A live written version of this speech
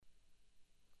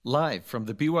Live from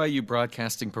the BYU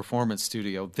Broadcasting Performance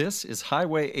Studio, this is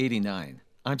Highway 89.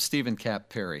 I'm Stephen Cap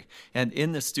Perry, and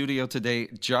in the studio today,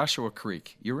 Joshua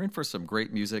Creek. You're in for some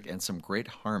great music and some great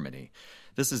harmony.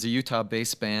 This is a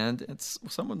Utah-based band.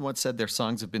 Someone once said their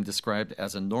songs have been described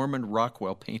as a Norman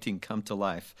Rockwell painting come to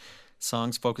life.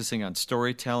 Songs focusing on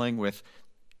storytelling with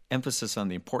emphasis on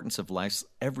the importance of life's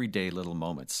everyday little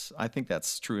moments. I think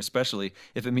that's true, especially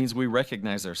if it means we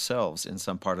recognize ourselves in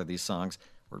some part of these songs,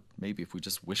 or maybe if we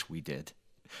just wish we did.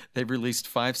 They've released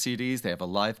 5 CDs. They have a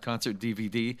live concert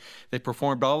DVD. They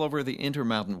performed all over the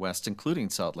Intermountain West, including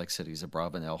Salt Lake City's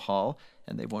Abravanel Hall,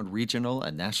 and they won regional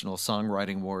and national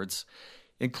songwriting awards,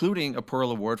 including a Pearl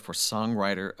Award for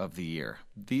Songwriter of the Year.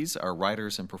 These are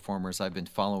writers and performers I've been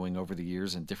following over the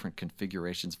years in different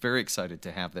configurations. Very excited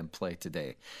to have them play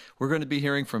today. We're going to be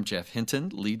hearing from Jeff Hinton,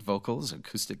 lead vocals,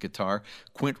 acoustic guitar,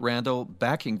 Quint Randall,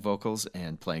 backing vocals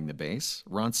and playing the bass,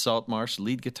 Ron Saltmarsh,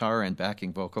 lead guitar and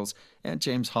backing vocals, and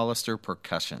James Hollister,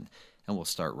 percussion. And we'll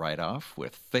start right off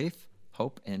with Faith,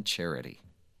 Hope, and Charity.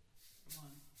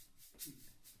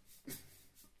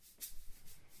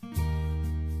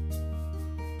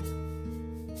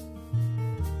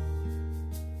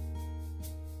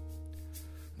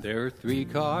 There are 3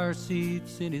 car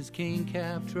seats in his king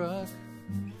cab truck,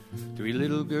 3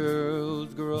 little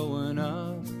girls growing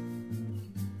up,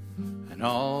 and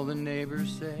all the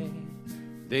neighbors say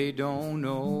they don't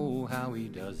know how he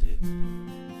does it.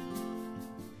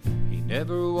 He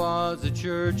never was a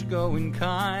church-going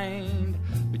kind,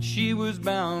 but she was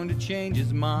bound to change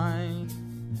his mind,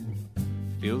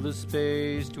 fill the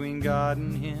space between God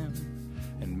and him,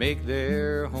 and make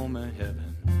their home a heaven.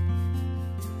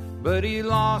 But he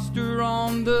lost her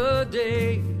on the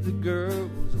day the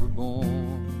girls were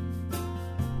born.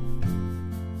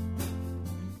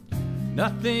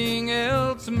 Nothing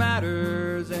else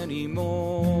matters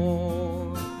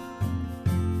anymore.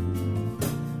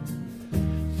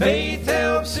 Faith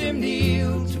helps him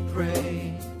kneel to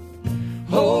pray.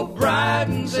 Hope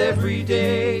brightens every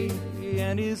day,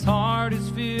 and his heart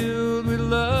is filled with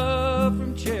love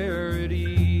from charity.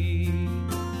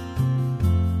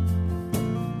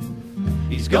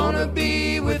 He's gonna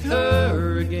be with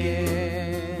her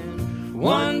again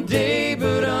one day,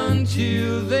 but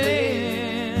until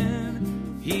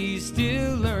then, he's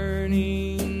still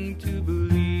learning to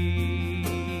believe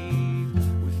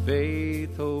with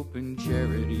faith, hope, and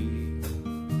charity.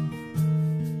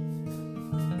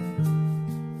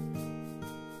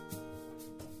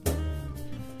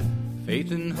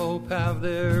 Faith and hope have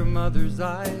their mother's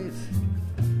eyes,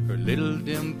 her little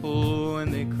dimple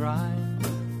when they cry.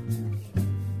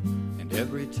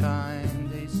 Every time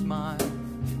they smile,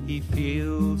 he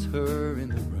feels her in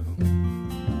the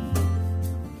room.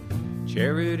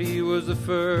 Charity was the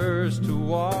first to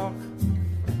walk,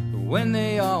 but when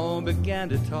they all began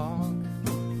to talk,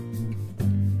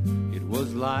 it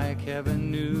was like heaven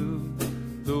knew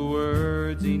the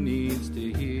words he needs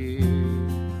to hear.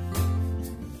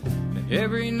 And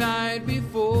every night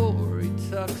before he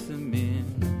tucks them in,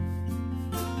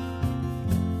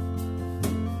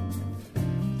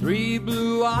 3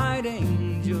 blue-eyed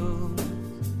angels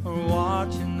are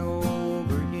watching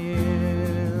over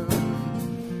him.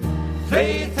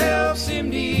 Faith helps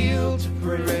him kneel to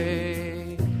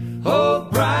pray. Hope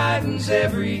brightens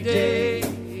every day,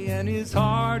 and his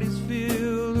heart is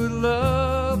filled with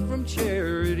love from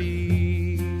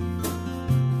charity.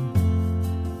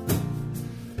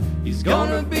 He's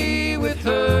gonna be with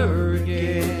her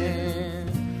again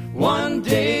one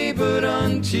day, but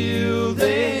until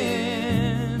then,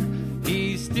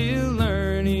 still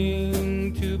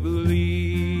learning to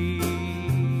believe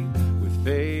with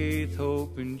faith,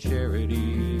 hope, and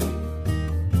charity.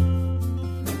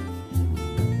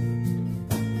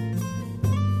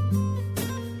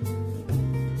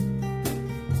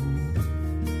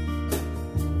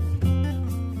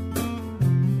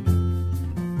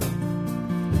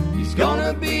 He's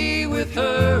gonna be with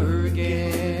her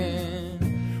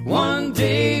again one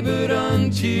day, but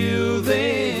until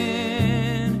then,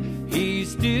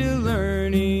 still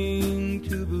learning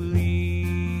to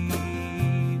believe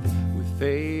with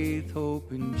faith,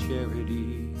 hope, and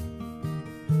charity.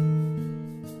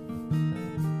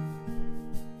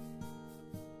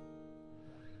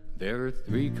 There are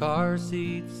 3 car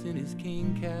seats in his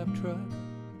king cab truck,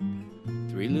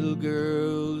 3 little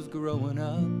girls growing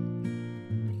up,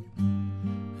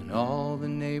 and all the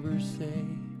neighbors say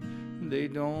they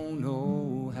don't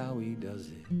know how he does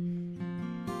it.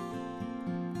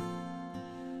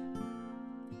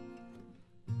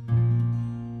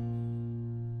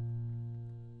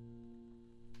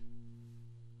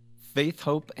 Faith,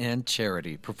 Hope, and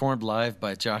Charity, performed live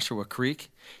by Joshua Creek.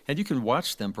 And you can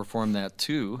watch them perform that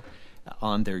too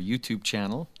on their YouTube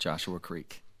channel, Joshua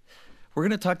Creek. We're going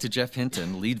to talk to Jeff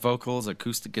Hinton, lead vocals,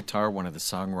 acoustic guitar, one of the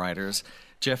songwriters.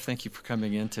 Jeff, thank you for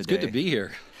coming in today. It's good to be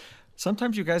here.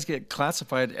 Sometimes you guys get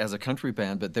classified as a country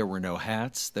band, but there were no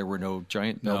hats, there were no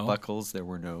giant belt buckles, there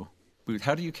were no boots.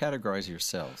 How do you categorize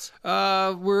yourselves?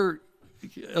 We're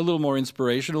a little more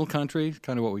inspirational country,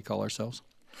 kind of what we call ourselves.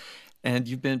 And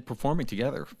you've been performing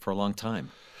together for a long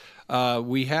time.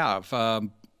 We have.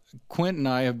 Quint and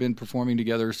I have been performing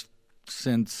together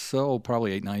since,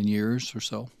 probably 8-9 years or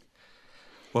so.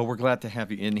 Well, we're glad to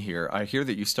have you in here. I hear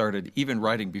that you started even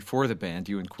writing before the band,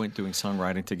 you and Quint doing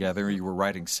songwriting together. You were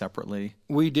writing separately.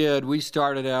 We did. We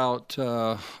started out,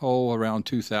 around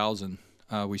 2000.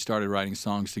 We started writing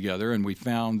songs together, and we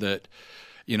found that,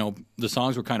 the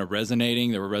songs were kind of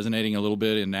resonating. They were resonating a little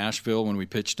bit in Nashville when we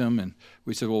pitched them, and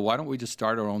we said, well, why don't we just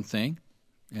start our own thing,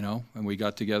 And we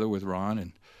got together with Ron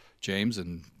and James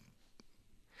and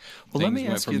well, let me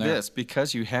ask you this,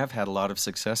 because you have had a lot of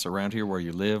success around here where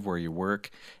you live, where you work,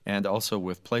 and also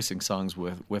with placing songs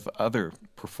with other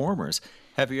performers.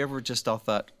 Have you ever just all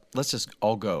thought, let's just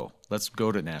all go. Let's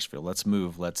go to Nashville. Let's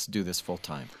move. Let's do this full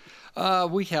time.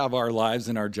 We have our lives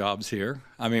and our jobs here.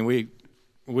 I mean, we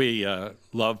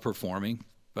love performing,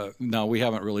 but no, we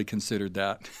haven't really considered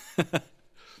that.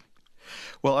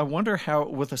 Well, I wonder how,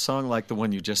 with a song like the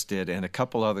one you just did and a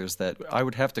couple others that I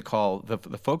would have to call,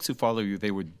 the folks who follow you,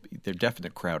 they're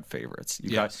definite crowd favorites.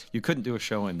 You couldn't do a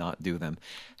show and not do them.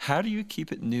 How do you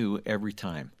keep it new every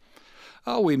time?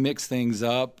 Oh, we mix things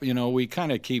up. We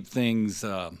kind of keep things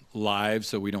live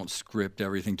so we don't script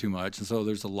everything too much. And so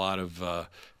there's a lot of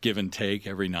give and take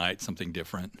every night, something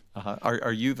different.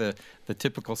 Are you the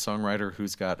typical songwriter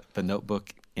who's got the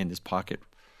notebook in his pocket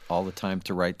all the time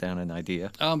to write down an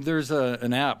idea? There's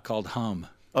an app called Hum.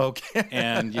 Okay.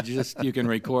 And you can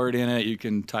record in it, you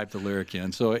can type the lyric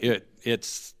in. So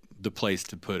it's the place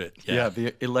to put it. Yeah,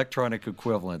 the electronic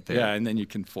equivalent there. Yeah, and then you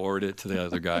can forward it to the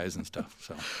other guys and stuff.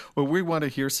 So, well, we want to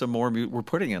hear some more music. We're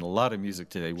putting in a lot of music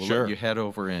today. We'll let you head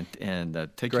over and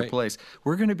take your place.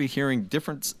 We're going to be hearing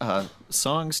different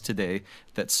songs today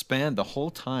that span the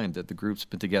whole time that the group's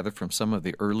been together, from some of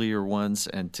the earlier ones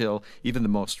until even the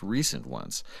most recent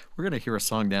ones. We're going to hear a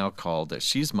song now called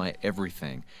She's My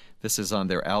Everything. This is on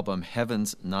their album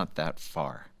Heaven's Not That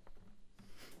Far.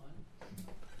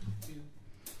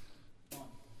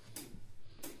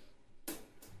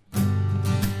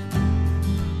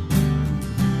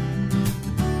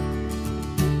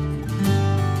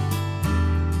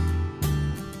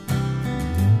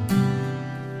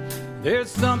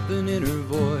 There's something in her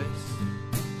voice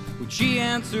when she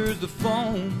answers the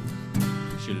phone.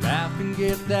 She'll laugh and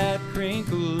get that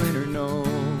crinkle in her nose.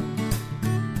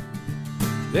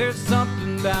 There's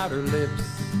something about her lips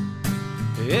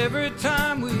every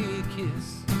time we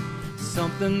kiss,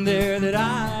 something there that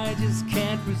I just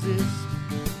can't resist.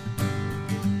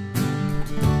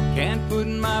 Can't put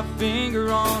my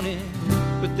finger on it,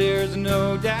 but there's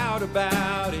no doubt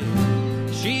about it.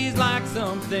 She's like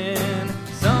something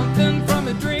from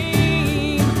a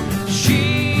dream. She's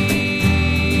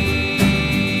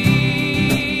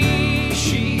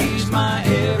my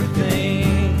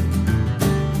everything.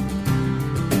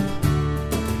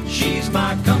 She's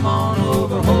my come on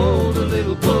over, hold a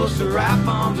little closer, wrap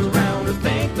arms around her.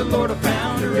 Thank the Lord I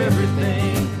found her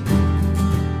everything.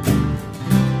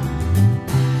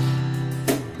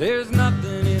 There's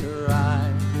nothing in her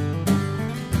eyes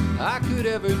I could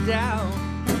ever doubt.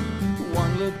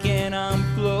 One look and I'm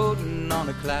floating on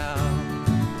a cloud.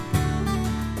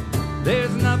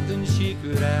 There's nothing she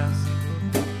could ask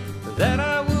that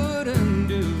I wouldn't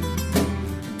do.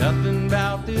 Nothing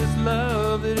about this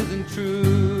love that isn't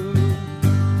true.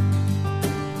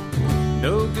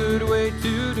 No good way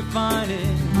to define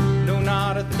it, no,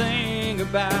 not a thing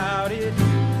about it.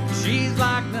 She's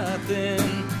like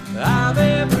nothing I've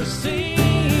ever seen.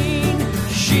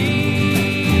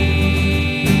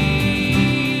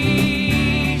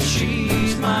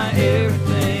 She's my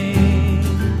everything.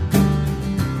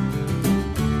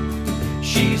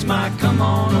 She's my come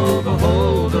on over,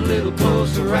 hold a little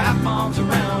closer, wrap arms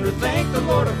around her. Thank the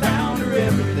Lord I found her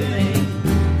everything.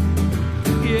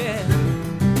 Yeah.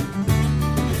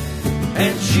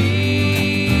 And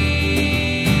she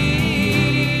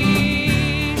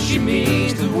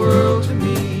means the world to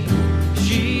me.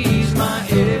 She's my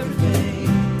everything.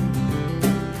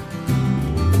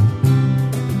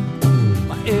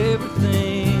 My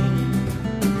everything.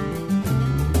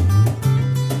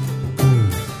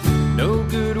 No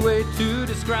good way to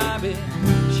describe it.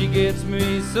 She gets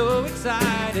me so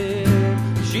excited.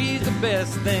 She's the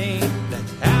best thing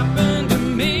that's happened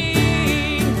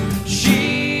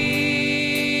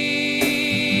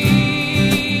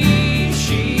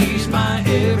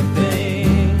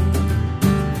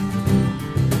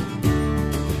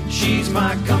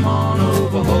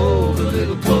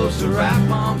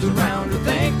wrap arms around her,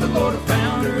 thank the Lord I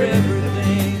found her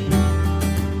everything.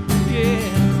 Yeah.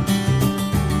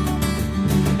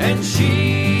 And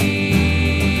she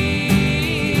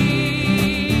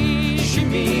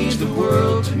means the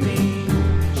world to me.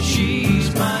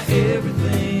 She's my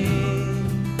everything.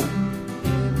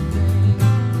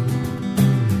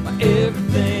 My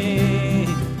everything.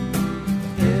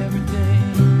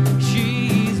 Everything.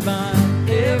 She's my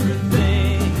everything.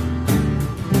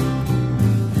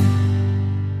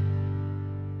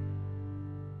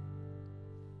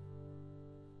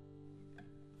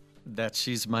 That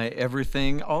She's My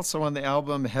Everything. Also on the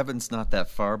album Heaven's Not That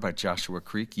Far by Joshua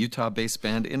Creek, Utah-based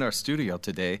band in our studio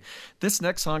today. This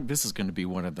next song, this is going to be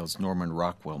one of those Norman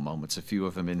Rockwell moments, a few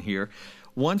of them in here.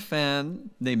 One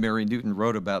fan named Mary Newton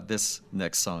wrote about this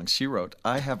next song. She wrote,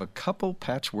 I have a couple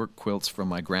patchwork quilts from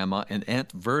my grandma and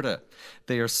Aunt Verda.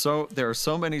 There are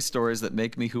so many stories that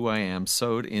make me who I am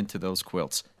sewed into those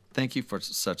quilts. Thank you for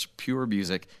such pure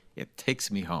music. It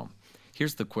takes me home.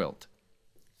 Here's the quilt.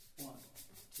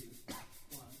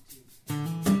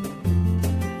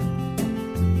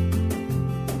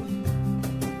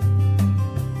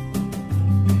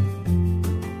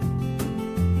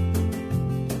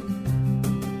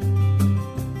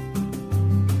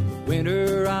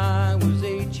 Winter, I was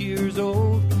 8 years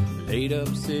old, laid up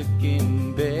sick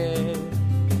in bed.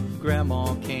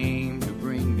 Grandma came to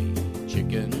bring me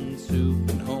chicken soup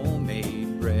and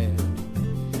homemade bread.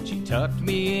 She tucked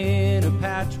me in a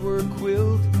patchwork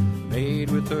quilt made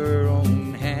with her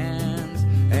own hands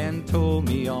and told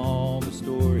me all the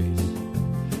stories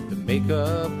that make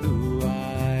up who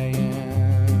I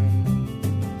am.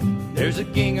 There's a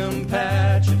gingham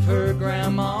patch of her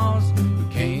grandma's who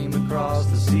came across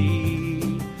the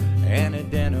sea, and a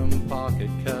denim pocket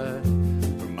cut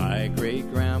from my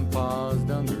great-grandpa's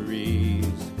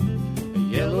dungarees, a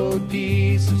yellowed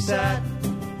piece of satin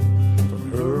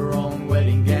from her own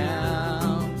wedding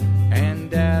gown, and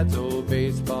Dad's old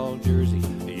baseball jersey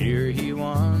the year he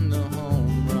won the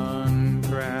home run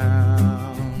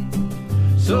crown.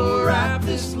 So wrap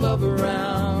this love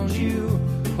around you,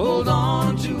 hold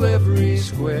on to every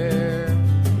square.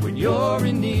 When you're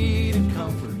in need of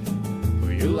comfort,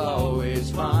 for you'll always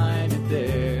find it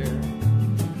there.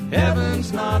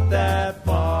 Heaven's not that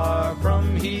far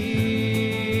from here.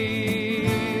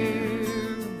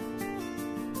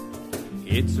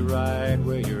 It's right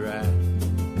where you're at,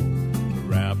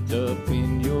 wrapped up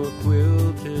in your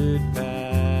quilted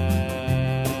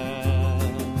past.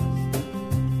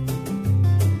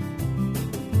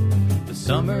 The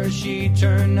summer she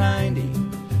turned 90,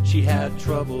 she had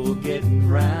trouble getting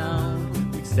round.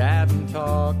 We sat and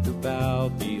talked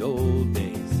about the old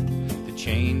days, the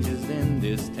changes in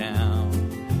this town.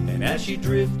 And as she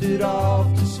drifted off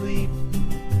to sleep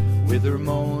with her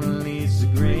Mona Lisa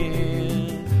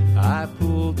grin, I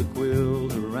pulled the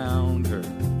quilt around her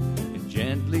and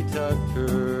gently tucked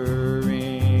her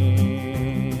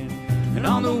in. And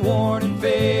on the worn and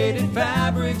faded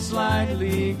fabric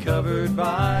slightly covered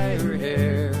by her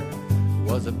hair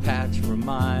was a patch from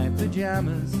my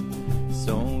pajamas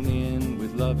sewn in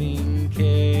with loving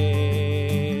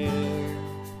care.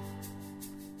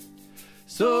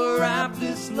 So wrap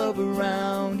this love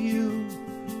around you,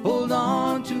 hold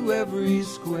on to every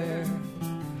square.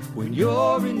 When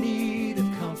you're in need of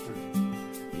comfort,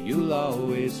 you'll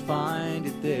always find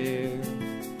it there.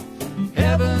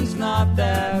 Heaven's not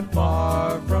that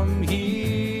far from here.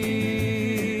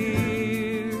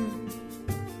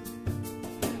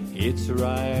 It's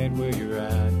right where you're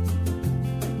at,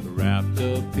 wrapped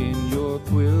up in your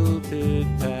quilted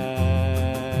past.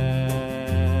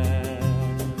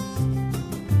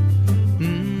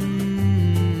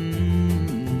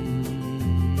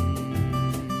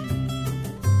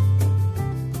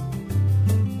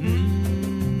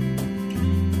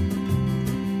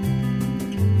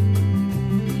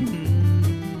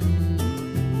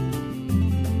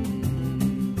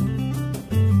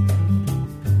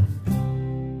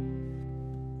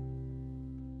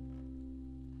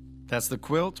 That's The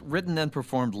Quilt, written and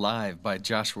performed live by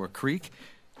Joshua Creek.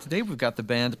 Today we've got the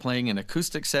band playing an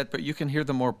acoustic set, but you can hear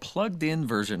the more plugged-in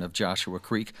version of Joshua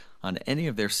Creek on any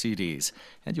of their CDs.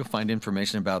 And you'll find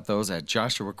information about those at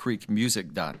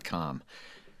joshuacreekmusic.com.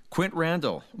 Quint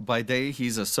Randall, by day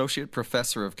he's Associate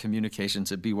Professor of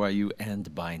Communications at BYU,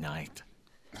 and by night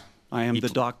I am the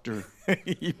doctor.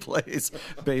 he plays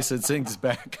bass and sings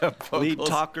backup vocals. Lead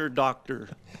talker, doctor.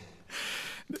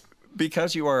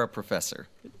 Because you are a professor,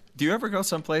 do you ever go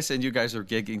someplace and you guys are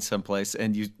gigging someplace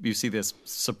and you see this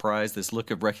surprise, this look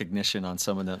of recognition on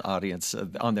someone in the audience,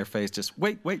 on their face, just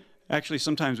wait, Actually,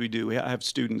 sometimes we do. I have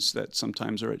students that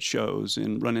sometimes are at shows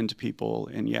and run into people,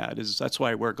 and that's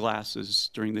why I wear glasses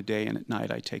during the day, and at night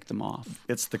I take them off.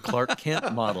 It's the Clark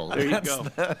Kent model. There you go.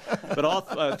 But all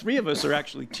three of us are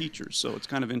actually teachers, so it's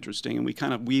kind of interesting, and we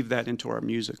kind of weave that into our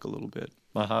music a little bit.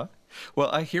 Uh-huh. Well,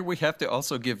 I hear we have to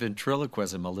also give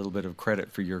ventriloquism a little bit of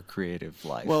credit for your creative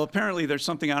life. Well, apparently there's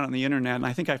something out on the internet, and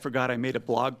I think I forgot I made a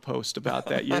blog post about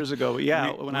that years ago.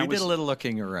 Yeah, we did a little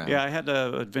looking around. Yeah, I had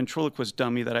a ventriloquist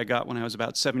dummy that I got when I was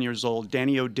about 7 years old,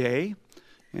 Danny O'Day.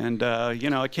 And,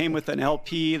 it came with an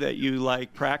LP that you,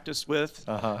 practice with.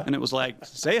 And it was like,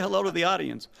 say hello to the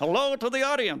audience. Hello to the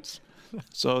audience.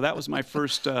 So that was my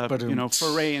first,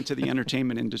 foray into the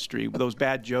entertainment industry with those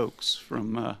bad jokes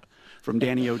from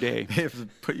Danny O'Day. They have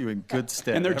put you in good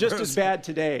stead. And they're just as bad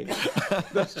today,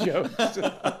 those jokes.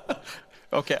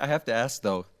 Okay, I have to ask,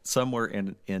 though, somewhere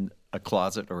in a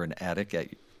closet or an attic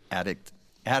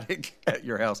at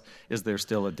your house, is there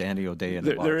still a Danny O'Day in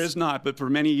the box? There is not, but for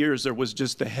many years there was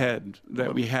just the head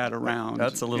that we had around.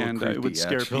 That's a little creepy, it would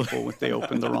scare people if they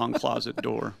opened the wrong closet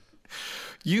door.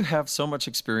 You have so much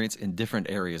experience in different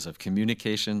areas of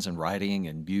communications and writing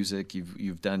and music.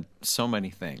 You've done so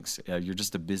many things. You're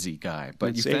just a busy guy. But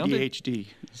it's you found ADHD.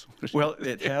 Well,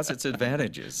 it has its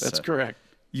advantages. That's correct.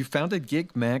 You founded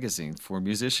Gig Magazine for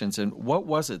musicians, and what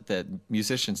was it that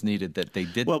musicians needed that they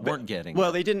weren't getting?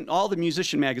 Well, they didn't. All the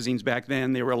musician magazines back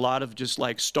then, there were a lot of just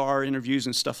star interviews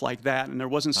and stuff like that, and there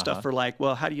wasn't stuff for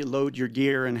how do you load your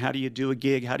gear and how do you do a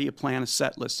gig, how do you plan a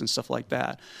set list and stuff like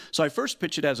that. So I first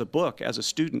pitched it as a book as a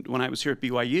student. When I was here at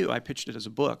BYU, I pitched it as a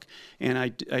book, and I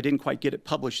didn't quite get it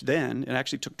published then. It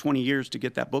actually took 20 years to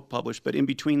get that book published, but in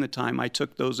between the time, I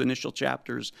took those initial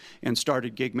chapters and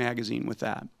started Gig Magazine with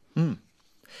that.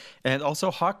 And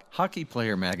also Hockey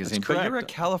Player Magazine. That's correct. But you're a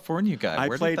California guy.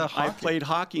 I played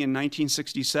hockey in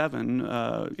 1967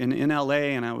 in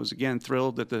L.A., and I was, again,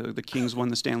 thrilled that the Kings won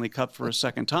the Stanley Cup for a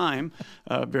second time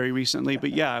very recently.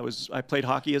 But, yeah, I played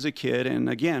hockey as a kid, and,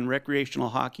 again, recreational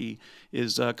hockey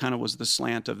is was the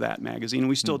slant of that magazine. And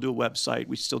we still do a website.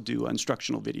 We still do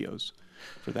instructional videos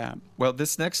for that. Well,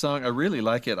 this next song, I really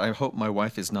like it. I hope my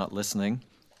wife is not listening.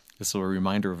 This is a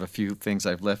reminder of a few things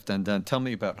I've left undone. Tell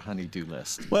me about Honey-Do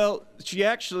List. Well,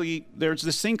 there's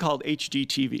this thing called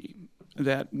HGTV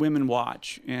that women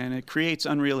watch, and it creates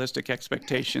unrealistic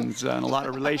expectations in a lot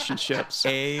of relationships.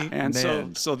 Amen.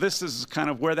 And so this is kind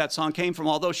of where that song came from.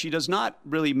 Although she does not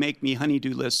really make me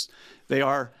honey-do lists, they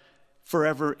are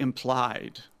forever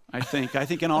implied. I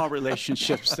think in all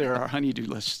relationships there are honey-do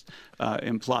lists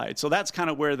implied. So that's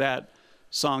kind of where that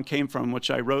song came from, which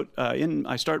I wrote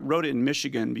wrote it in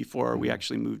Michigan before we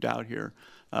actually moved out here,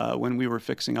 when we were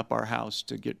fixing up our house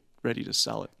to get ready to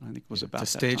sell it. I think it was about that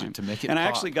time. To stage it, to make it and pop, I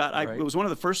actually it was one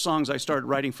of the first songs I started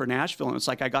writing for Nashville, and it's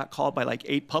I got called by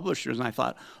 8 publishers, and I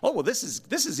thought, oh, well, this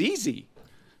is easy.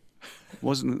 It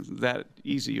wasn't that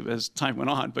easy as time went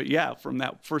on, but yeah, from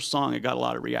that first song, it got a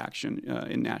lot of reaction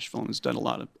in Nashville, and it's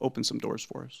opened some doors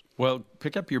for us. Well,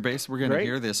 pick up your bass. We're going to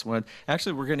hear this one.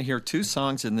 Actually, we're going to hear 2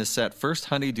 songs in this set. First,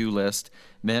 Honey-Do List.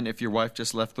 Men, if your wife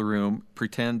just left the room,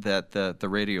 pretend that the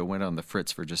radio went on the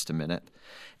fritz for just a minute.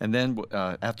 And then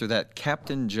after that,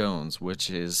 Captain Jones,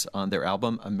 which is on their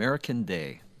album American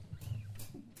Day.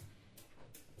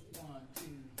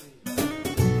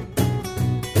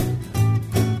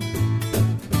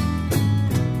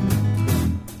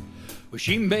 Well,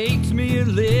 she makes me a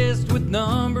list with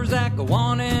numbers that go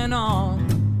on and on.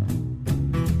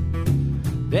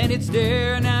 Then it's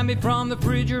staring at me from the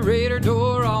refrigerator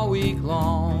door all week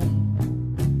long.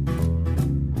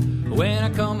 When I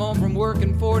come home from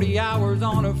working 40 hours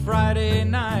on a Friday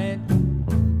night,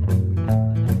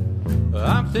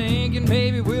 I'm thinking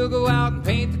maybe we'll go out and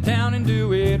paint the town and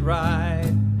do it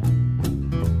right.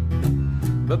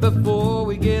 But before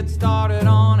we get started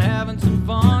on having some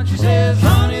fun, she says,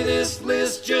 honey, this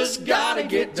list just gotta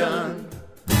get done.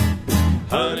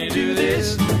 Honey, do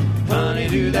this, honey,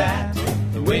 do that.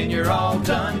 And when you're all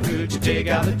done, could you take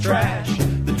out the trash?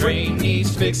 The drain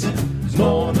needs fixing, there's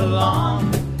mowing the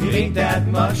lawn. It ain't that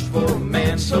much for a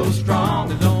man so strong.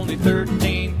 There's only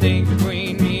 13 things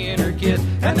between me and her kids,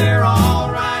 and they're all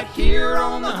right here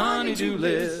on the honey-do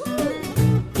list.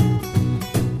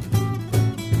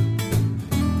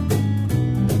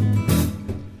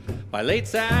 By late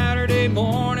Saturday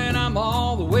morning, I'm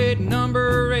all the way to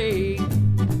number 8.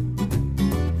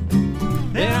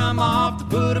 Then I'm off to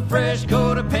put a fresh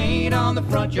coat of paint on the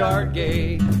front yard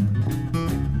gate.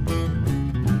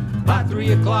 By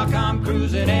 3 o'clock, I'm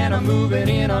cruising and I'm moving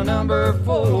in on number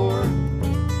 4.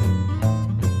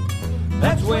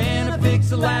 That's when I fix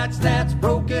the latch that's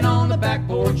broken on the back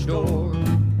porch door.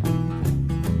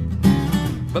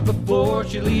 But before before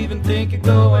she'll even think of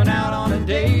going out on a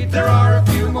date. There are a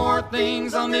few more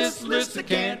things on this list that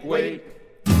can't wait.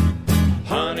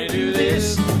 Honey, do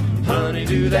this, honey,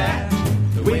 do that.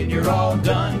 When you're all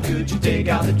done, could you take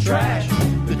out the trash?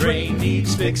 The drain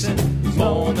needs fixing,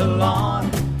 mowing the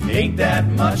lawn. Ain't that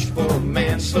much for a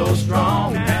man so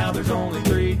strong? Now there's only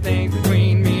 3 things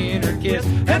between me and her kiss,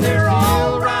 and they're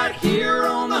all right here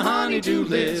on the honey-do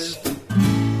list.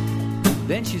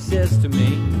 Then she says to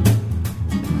me,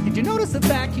 did you notice the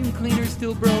vacuum cleaner's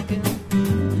still broken?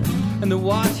 And the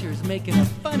washer's making a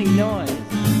funny noise.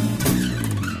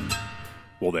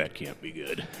 Well, that can't be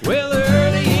good. Well,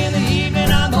 early in the evening,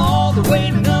 I'm all the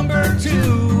way to number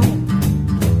 2.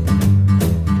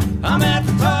 I'm at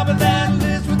the top of that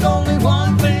list with only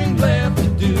one thing left to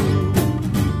do.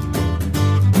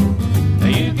 Now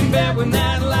you can bet when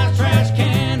that last trash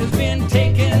can has been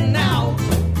taken out,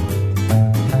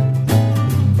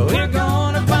 we're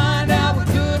gonna find out what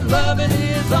good loving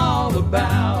is all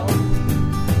about.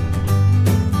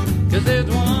 'Cause there's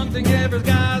one thing every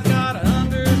guy's gotta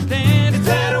understand, it's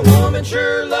that a woman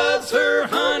sure loves her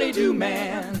honey-do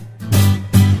man.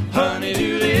 Honey,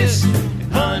 do this,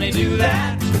 and honey, do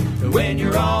that. When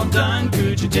you're all done,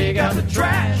 could you take out the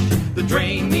trash? The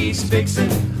drain needs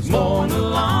fixing, mowing the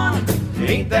lawn.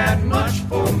 Ain't that much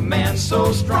for a man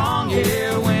so strong?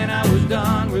 Yeah, when I was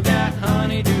done with that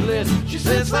honey-do list, she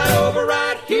said, slide over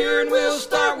right here and we'll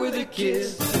start with a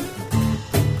kiss.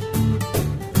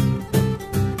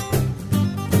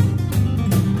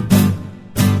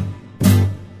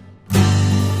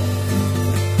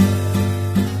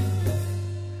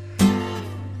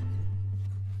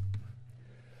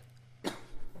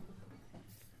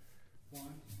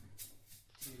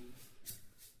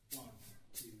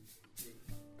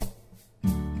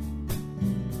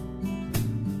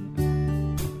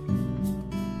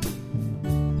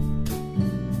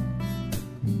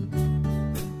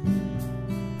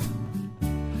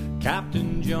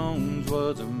 Captain Jones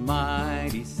was a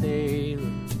mighty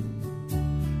sailor,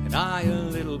 and I a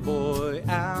little boy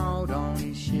out on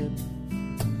his ship.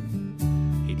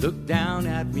 He'd look down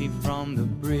at me from the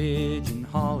bridge and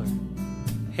holler,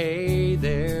 hey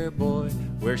there boy,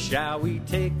 where shall we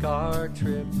take our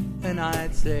trip? And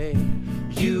I'd say,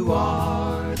 you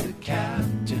are the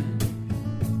captain,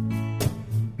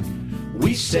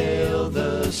 we sail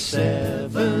the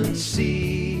 7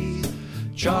 seas,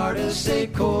 chart us a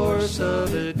course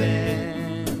of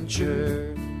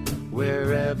adventure,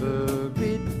 wherever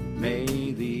it may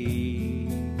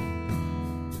lead.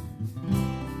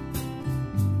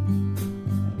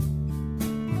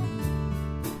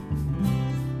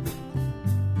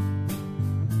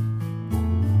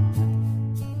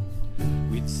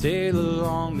 We'd sail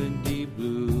along the deep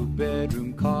blue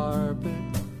bedroom carpet,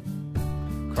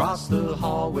 cross the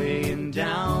hallway and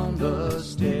down the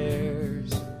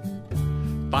stairs,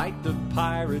 fight the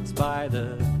pirates by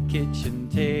the kitchen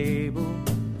table,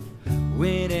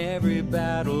 win every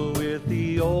battle with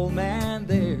the old man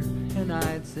there. And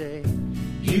I'd say,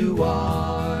 you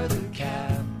are the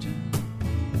captain,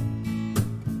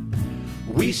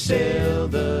 we sail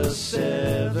the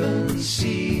 7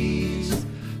 seas,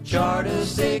 chart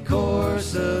us a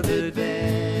course of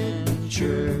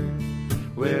adventure,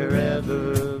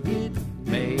 wherever it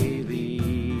may lead.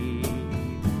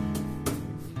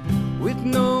 With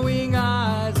knowing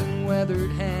eyes and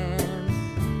weathered hands,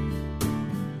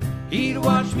 he'd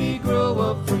watch me grow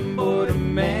up from boy to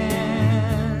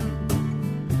man,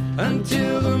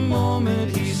 until the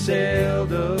moment he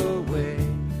sailed away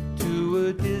to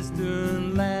a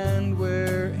distant land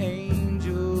where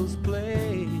angels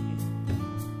play.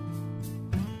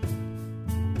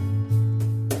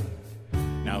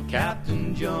 Now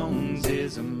Captain Jones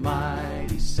is a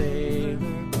mighty sailor,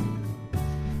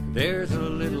 there's a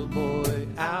little boy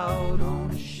out on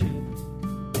a ship.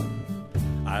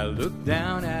 I look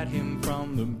down at him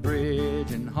from the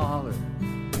bridge and holler,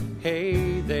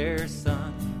 hey there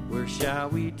son, where shall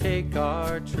we take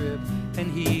our trip?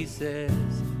 And he says,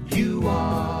 you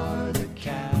are the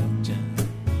captain,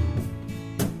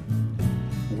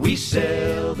 we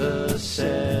sail the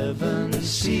 7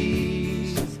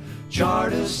 seas,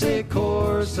 chart us a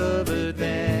course of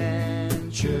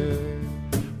adventure,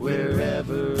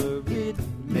 wherever it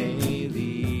may lead.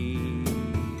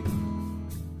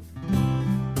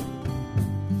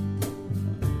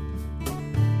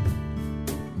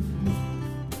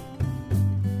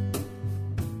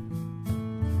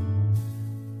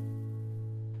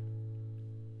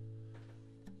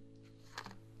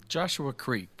 Joshua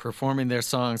Creek performing their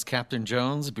songs Captain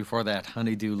Jones, before that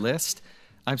Honey-Do List.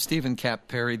 I'm Stephen Cap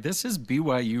Perry. This is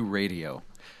BYU Radio.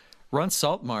 Ron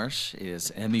Saltmarsh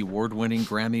is Emmy Award-winning,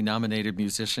 Grammy-nominated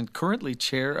musician, currently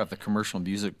chair of the commercial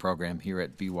music program here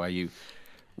at BYU.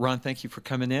 Ron, thank you for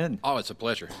coming in. Oh, it's a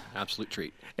pleasure. Absolute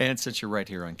treat. And since you're right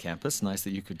here on campus, nice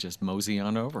that you could just mosey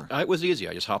on over. It was easy.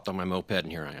 I just hopped on my moped, and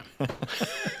here I am.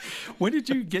 When did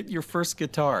you get your first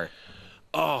guitar?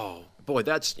 Oh, boy,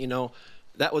 that's,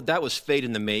 that was fate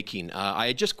in the making. I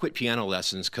had just quit piano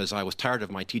lessons because I was tired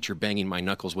of my teacher banging my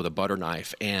knuckles with a butter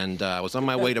knife, and I was on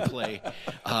my way to play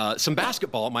some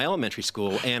basketball at my elementary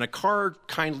school, and a car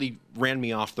kindly ran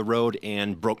me off the road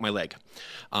and broke my leg.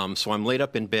 So I'm laid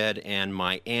up in bed, and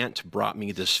my aunt brought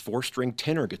me this 4-string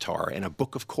tenor guitar and a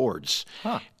book of chords.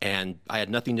 Huh. And I had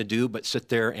nothing to do but sit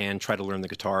there and try to learn the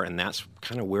guitar, and that's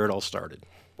kind of where it all started.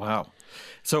 Wow.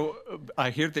 So I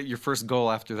hear that your first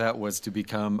goal after that was to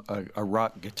become a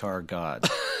rock guitar god.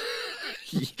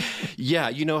 Yeah,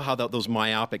 you know how those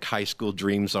myopic high school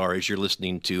dreams are as you're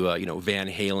listening to Van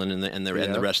Halen and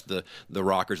the rest of the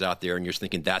rockers out there, and you're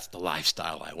thinking, that's the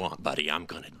lifestyle I want, buddy. I'm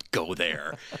going to go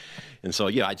there. And so,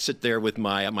 I'd sit there with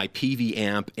my PV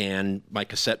amp and my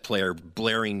cassette player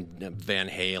blaring Van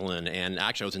Halen. And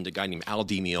actually, I was into a guy named Al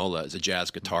Di Meola as a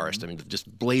jazz guitarist. Mm-hmm. I mean,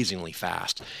 just blazingly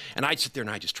fast. And I'd sit there and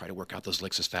I'd just try to work out those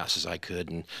licks as fast as I could.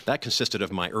 And that consisted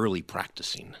of my early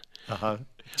practicing. Uh-huh.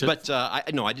 But I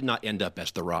did not end up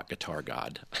as the rock guitar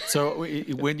god. So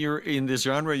when you're in the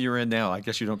genre you're in now, I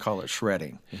guess you don't call it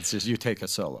shredding. It's just you take a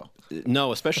solo.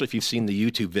 No, especially if you've seen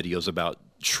the YouTube videos about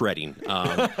shredding.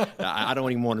 I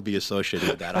don't even want to be associated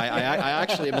with that. I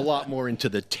actually am a lot more into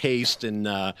the taste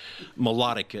and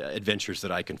melodic adventures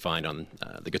that I can find on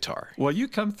the guitar. Well, you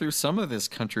come through some of this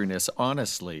countryness,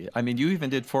 honestly. I mean, you even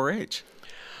did 4-H.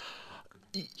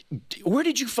 Where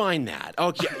did you find that?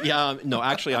 Oh, yeah. No,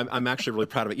 actually, I'm actually really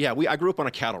proud of it. Yeah, I grew up on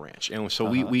a cattle ranch, and so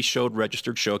we showed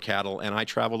registered show cattle, and I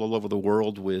traveled all over the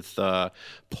world with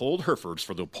polled Herefords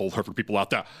for the polled Hereford people out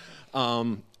there.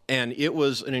 And it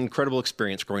was an incredible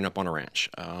experience growing up on a ranch.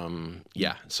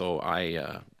 So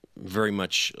I very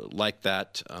much like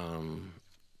that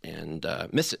and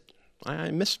miss it.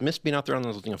 I miss being out there on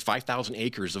those 5,000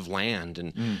 acres of land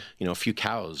and a few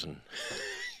cows and.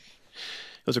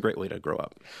 It was a great way to grow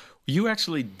up. You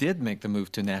actually did make the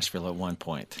move to Nashville at one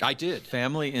point. I did.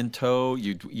 Family in tow.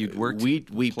 You'd worked.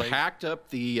 We packed up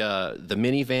the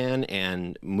minivan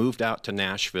and moved out to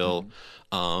Nashville,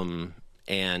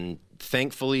 and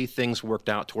thankfully things worked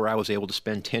out to where I was able to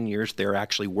spend 10 years there,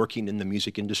 actually working in the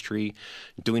music industry,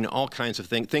 doing all kinds of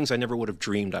things I never would have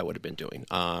dreamed I would have been doing.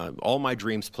 All my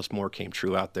dreams plus more came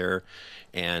true out there,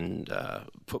 and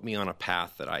put me on a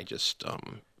path that I just.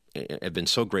 I've been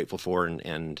so grateful for,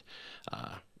 and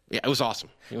it was awesome.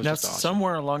 It was just awesome.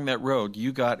 Somewhere along that road,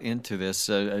 you got into this,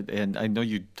 and I know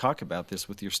you talk about this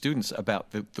with your students,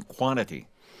 about the quantity,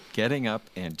 getting up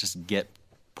and just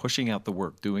pushing out the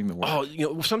work, doing the work.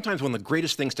 Oh, sometimes one of the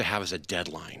greatest things to have is a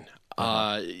deadline.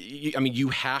 You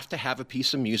have to have a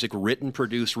piece of music written,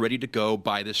 produced, ready to go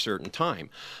by this certain time.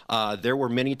 There were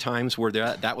many times where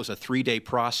that was a 3-day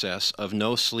process of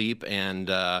no sleep and,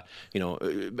 as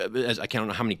I don't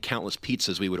know how many countless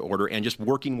pizzas we would order and just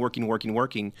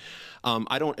working.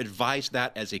 I don't advise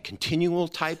that as a continual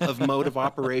type of mode of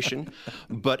operation,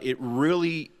 but it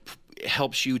really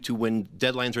helps you to, when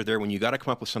deadlines are there, when you got to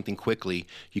come up with something quickly,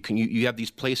 you have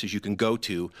these places you can go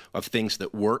to of things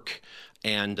that work,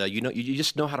 and you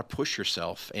just know how to push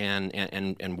yourself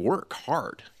and work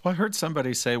hard. Well, I heard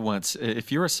somebody say once,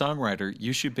 if you're a songwriter,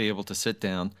 you should be able to sit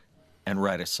down and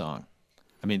write a song.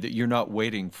 I mean, you're not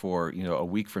waiting for, a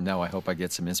week from now, I hope I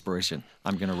get some inspiration.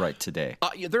 I'm going to write today.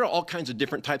 There are all kinds of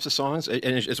different types of songs, and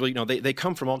as well, they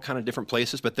come from all kind of different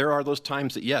places, but there are those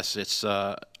times that, yes, it's,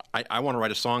 I want to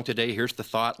write a song today. Here's the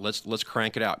thought. Let's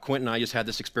crank it out. Quint and I just had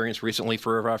this experience recently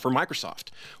for Microsoft.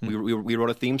 Mm-hmm. We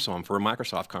wrote a theme song for a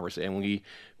Microsoft conversation, and we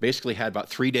basically had about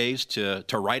 3 days to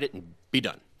write it and be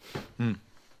done. Mm.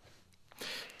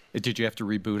 Did you have to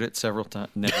reboot it several times?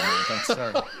 Never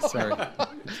mind. Sorry.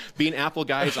 Being Apple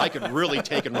guys, I could really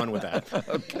take and run with that.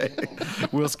 Okay.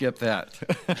 We'll skip that.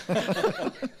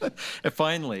 And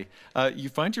finally, you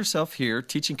find yourself here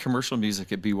teaching commercial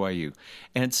music at BYU.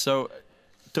 And so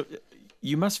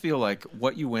you must feel like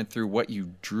what you went through, what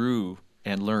you drew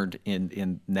and learned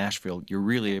in Nashville, you're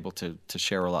really able to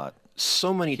share a lot.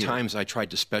 So many times I tried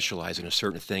to specialize in a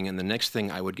certain thing, and the next thing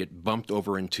I would get bumped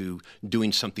over into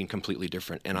doing something completely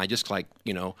different. And I just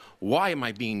why am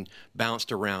I being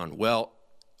bounced around? Well,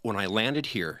 when I landed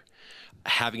here,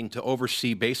 having to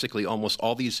oversee basically almost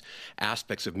all these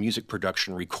aspects of music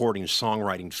production, recording,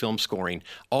 songwriting, film scoring,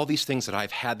 all these things that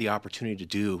I've had the opportunity to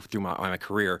do through my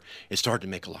career, it started to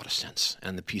make a lot of sense.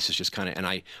 And the pieces just and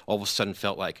I all of a sudden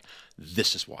felt like,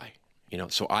 this is why.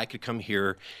 So I could come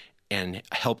here and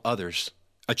help others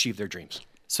achieve their dreams.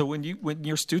 So when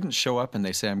your students show up and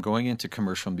they say, I'm going into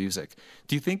commercial music,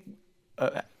 do you think,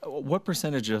 what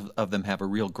percentage of them have a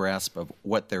real grasp of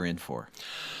what they're in for?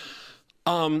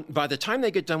 By the time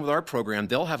they get done with our program,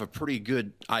 they'll have a pretty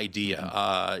good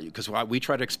idea because we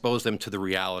try to expose them to the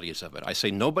realities of it. I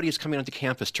say nobody is coming onto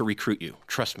campus to recruit you.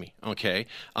 Trust me, okay?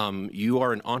 You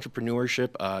are an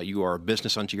entrepreneurship. You are a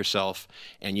business unto yourself,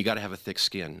 and you got to have a thick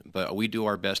skin. But we do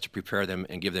our best to prepare them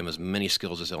and give them as many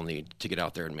skills as they'll need to get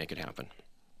out there and make it happen.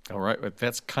 All right.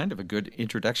 That's kind of a good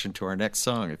introduction to our next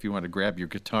song if you want to grab your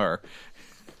guitar.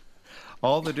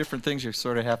 All the different things you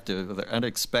sort of have to, they're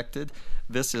unexpected.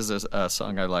 This is a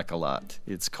song I like a lot.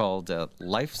 It's called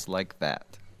Life's Like That.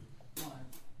 1,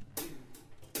 2,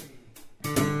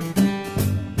 3.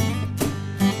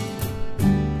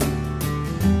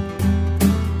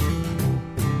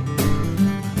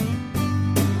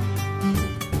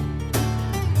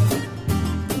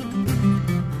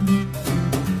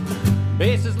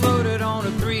 Bases loaded on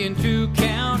a 3 and 2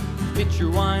 count. Pitcher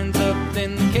winds up,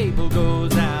 then the cable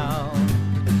goes out.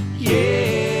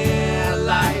 Yeah,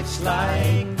 life's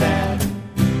like that.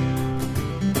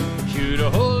 Shoot a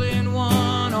hole in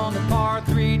one on the par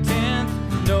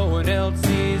 3/10. No one else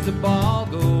sees the ball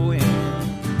go in.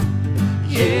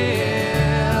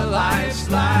 Yeah, life's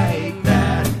like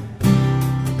that.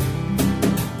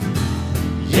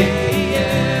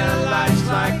 Yeah, life's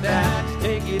like that.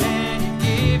 Take it and you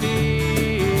give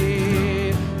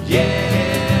it.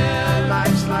 Yeah,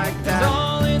 life's like that. It's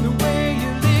all in the way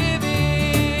you live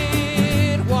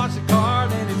it. Watch the car,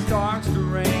 then it starts to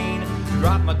rain.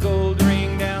 Drop my gold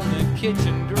ring down the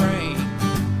kitchen drain.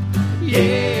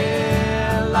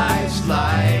 Yeah, life's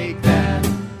like that.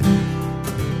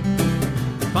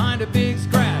 Find a big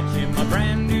scratch in my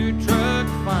brand new truck.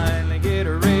 Finally get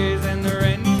a raise and the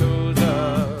rent goes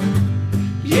up.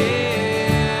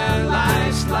 Yeah,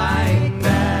 life's like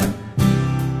that.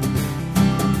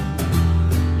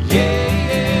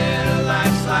 Yeah,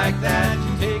 life's like that.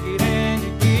 You take it and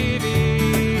you give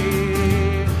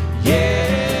it.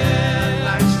 Yeah,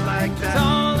 life's like that. It's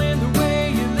all in the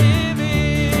way you live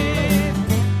it.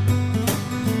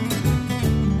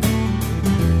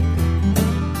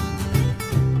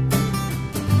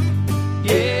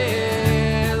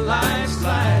 Yeah, life's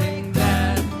like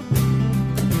that.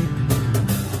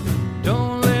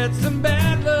 Don't let some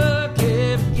bad luck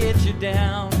ever get you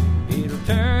down. It'll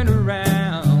turn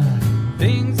around.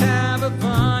 Things have a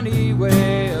funny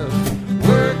way of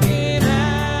working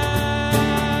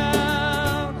out.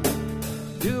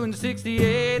 Doing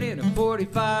 68 in a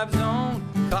 45 zone.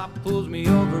 Cop pulls me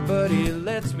over, but he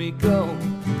lets me go.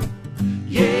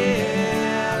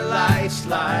 Yeah, life's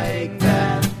like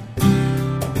that.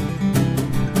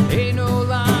 Ain't no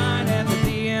line at the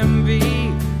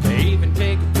DMV. They even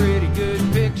take a pretty good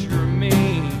picture of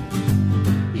me.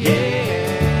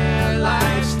 Yeah,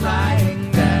 life's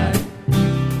like that.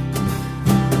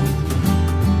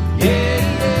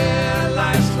 Yeah,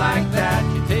 life's like that.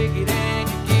 You take it and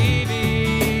you give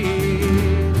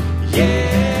it.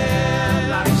 Yeah,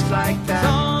 life's like that.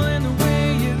 It's all in the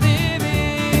way you live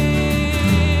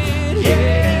it.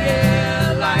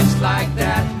 Yeah, life's like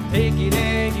that. Take it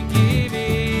and you give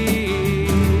it.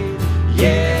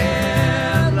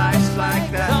 Yeah, life's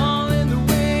like that. It's all in the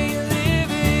way you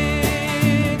live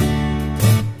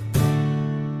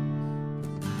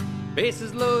it.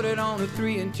 Bases loaded on a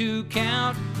 3 and 2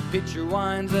 count. Pitcher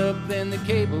winds up, then the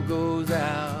cable goes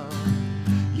out.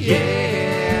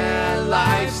 Yeah,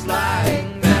 life's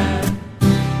like that.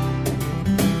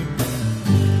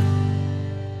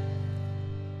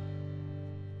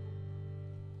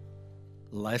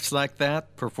 Life's Like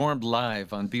That, performed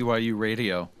live on BYU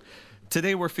Radio.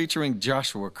 Today we're featuring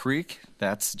Joshua Creek.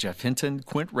 That's Jeff Hinton,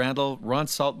 Quint Randall, Ron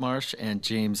Saltmarsh, and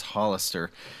James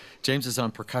Hollister. James is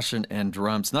on percussion and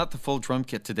drums. Not the full drum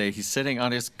kit today. He's sitting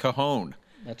on his cajon.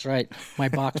 That's right. My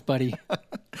box buddy.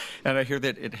 And I hear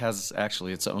that it has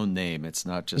actually its own name. It's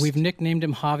not just... We've nicknamed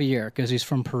him Javier because he's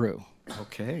from Peru.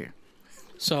 Okay.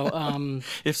 So,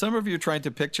 if some of you are trying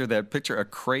to picture a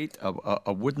crate,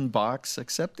 a wooden box,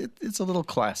 except it's a little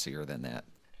classier than that.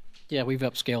 Yeah, we've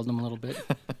upscaled them a little bit.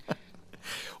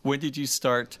 When did you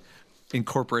start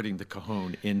incorporating the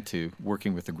cajon into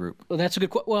working with the group? Well, that's a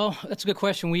good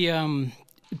question. We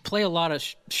play a lot of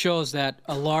shows that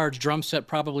a large drum set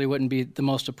probably wouldn't be the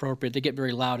most appropriate. They get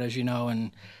very loud, as you know, and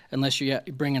unless you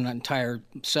bring an entire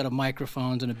set of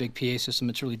microphones and a big PA system,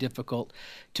 it's really difficult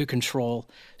to control.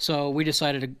 So we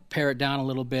decided to pare it down a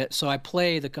little bit. So I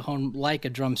play the cajon like a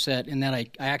drum set, and then I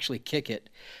actually kick it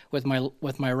with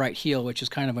my right heel, which is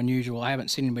kind of unusual. I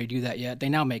haven't seen anybody do that yet. They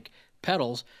now make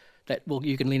pedals that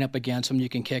you can lean up against them, you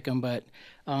can kick them, but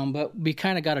we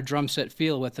kind of got a drum set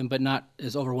feel with them, but not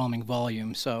as overwhelming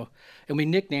volume. So, and we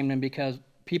nicknamed them because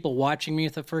people watching me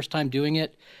the first time doing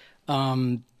it,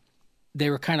 they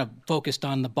were kind of focused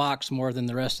on the box more than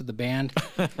the rest of the band.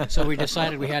 So we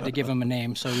decided we had to give him a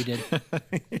name, so we did.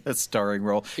 A starring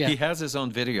role. Yeah. He has his own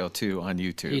video, too, on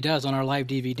YouTube. He does, on our live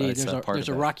DVD. There's There's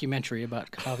a that. rockumentary about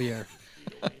Javier.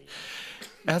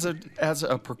 As a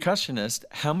percussionist,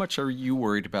 how much are you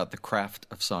worried about the craft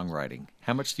of songwriting?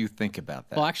 How much do you think about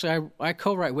that? Well, actually, I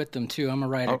co-write with them, too. I'm a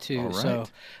writer, too. All right.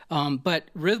 So, but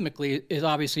rhythmically, is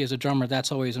obviously, as a drummer,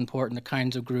 that's always important. The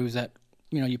kinds of grooves that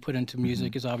you put into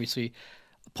music is obviously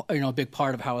a big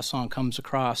part of how a song comes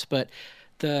across. But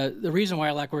the reason why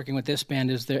I like working with this band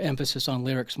is their emphasis on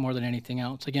lyrics more than anything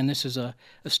else. Again, this is a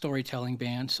storytelling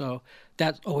band, so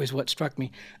that's always what struck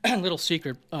me. Little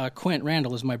secret, Quint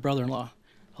Randall is my brother-in-law.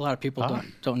 A lot of people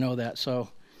don't know that, so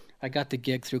I got the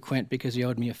gig through Quint because he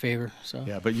owed me a favor. So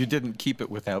yeah, but you didn't keep it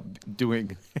without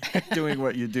doing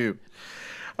what you do.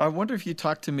 I wonder if you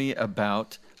talk to me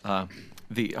about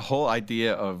the whole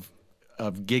idea of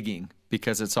gigging,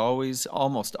 because it's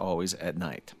almost always at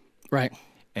night. Right.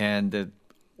 And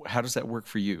how does that work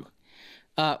for you?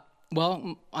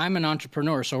 Well, I'm an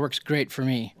entrepreneur, so it works great for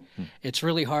me. It's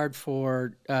really hard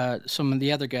for some of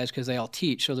the other guys because they all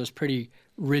teach, so there's pretty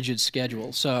rigid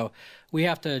schedules. So we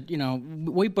have to,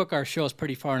 we book our shows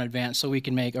pretty far in advance so we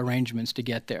can make arrangements to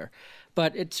get there.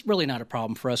 But it's really not a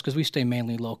problem for us because we stay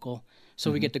mainly local. So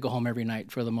we get to go home every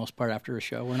night for the most part after a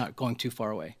show. We're not going too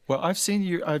far away. Well, I've seen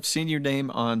your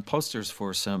name on posters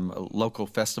for some local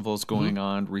festivals going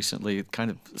on recently,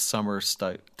 kind of summer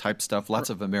type stuff,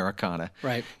 lots of Americana.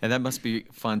 Right. And that must be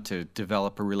fun to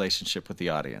develop a relationship with the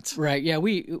audience. Right. Yeah,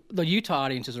 the Utah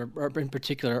audiences are in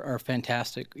particular are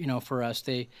fantastic, for us.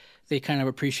 They kind of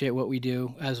appreciate what we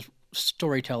do as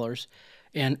storytellers.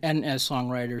 And as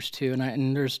songwriters too,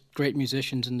 and there's great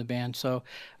musicians in the band, so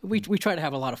we try to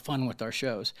have a lot of fun with our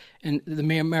shows. And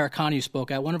the Americana you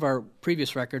spoke at, one of our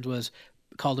previous records was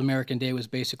called American Day, was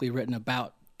basically written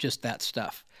about just that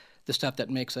stuff, the stuff that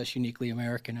makes us uniquely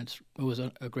American. It was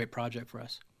a great project for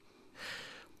us.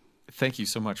 Thank you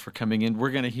so much for coming in.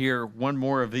 We're going to hear one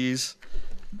more of these.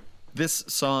 This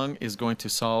song is going to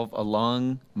solve a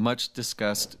long, much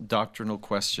discussed doctrinal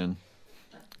question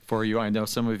for you. I know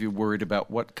some of you worried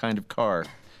about what kind of car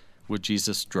would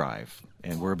Jesus drive,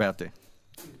 and we're about to.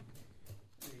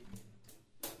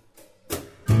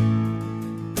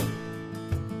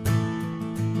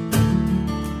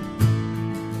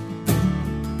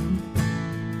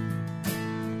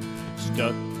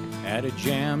 Stuck at a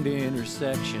jammed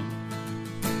intersection,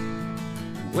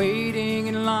 waiting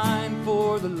in line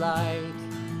for the light,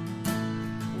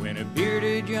 when a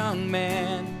bearded young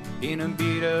man in a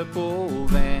beat-up old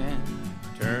van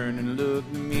turned and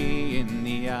looked me in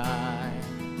the eye.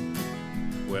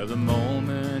 Well, the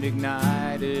moment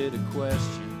ignited a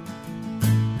question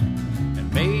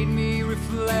and made me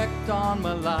reflect on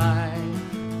my life.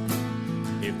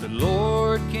 If the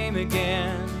Lord came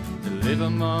again to live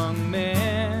among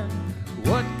men,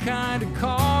 what kind of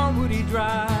car would he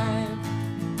drive?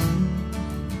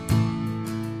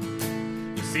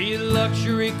 You see,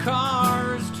 luxury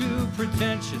cars too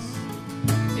pretentious,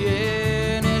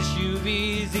 and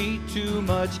SUVs eat too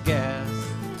much gas.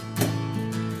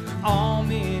 All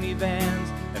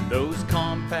minivans and those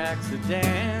compact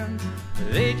sedans,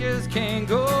 they just can't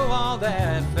go all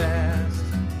that fast.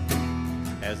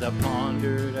 As I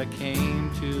pondered, I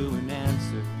came to an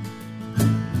answer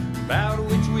about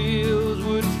which wheels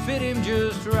would fit him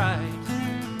just right.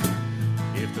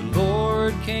 If the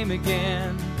Lord came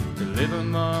again to live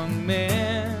among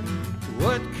men,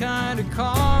 what kind of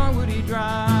car would he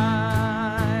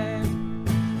drive?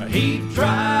 He'd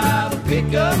drive a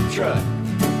pickup truck,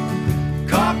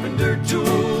 carpenter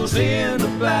tools in the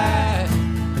back.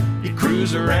 He'd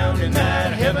cruise around in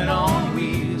that heaven on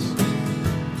wheels,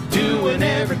 doing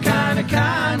every kind of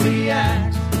kindly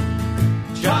act,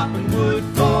 chopping wood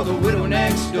for the widow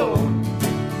next door,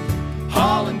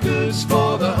 hauling goods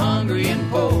for the hungry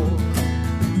and poor.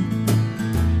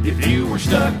 If you were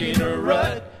stuck in a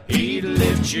rut, he'd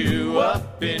lift you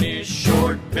up in his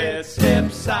short bed,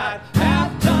 step-side,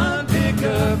 half-ton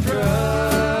pickup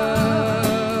truck.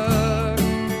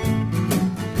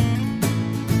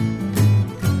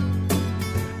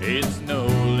 It's no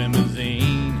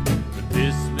limousine, but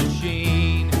this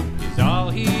machine is all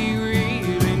he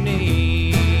really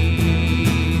needs.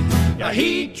 Yeah,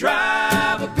 he'd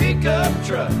drive a pickup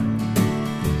truck,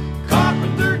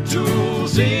 carpenter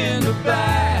tools in the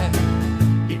back,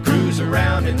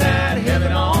 around in that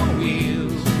heaven on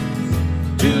wheels,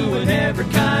 doing every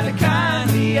kind of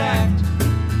kindly act,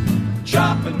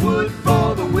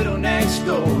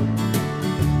 store,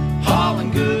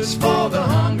 hauling goods for the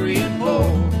hungry and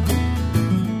poor.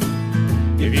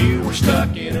 If you were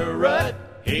stuck in a rut,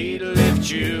 he'd lift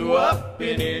you up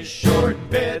in his short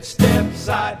bed,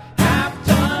 step-side,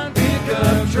 half-ton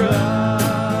pickup truck.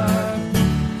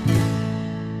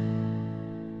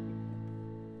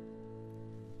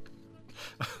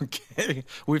 Okay,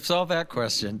 we've solved that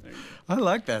question. I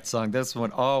like that song. This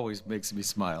one always makes me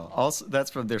smile. Also, that's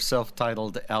from their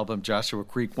self-titled album, Joshua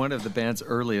Creek, one of the band's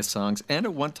earliest songs, and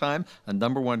at one time, a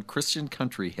 #1 Christian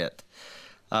country hit.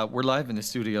 We're live in the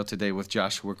studio today with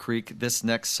Joshua Creek. This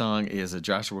next song is a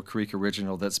Joshua Creek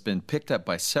original that's been picked up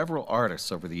by several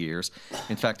artists over the years.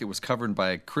 In fact, it was covered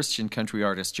by Christian country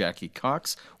artist Jackie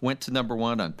Cox, went to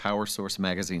 #1 on Power Source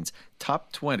Magazine's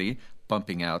Top 20,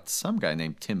 bumping out some guy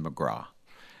named Tim McGraw.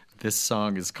 This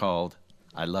song is called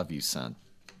I Love You, Son.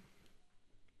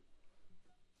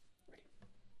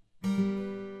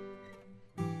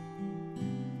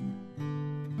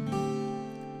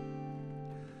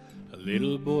 A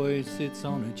little boy sits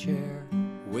on a chair,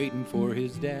 waiting for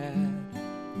his dad,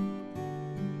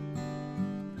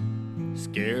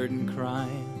 scared and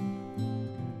crying,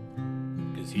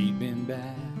 'cause he'd been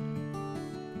bad.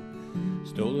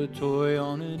 Stole a toy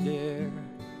on a dare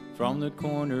from the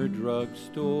corner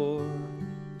drugstore,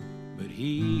 but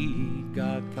he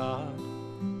got caught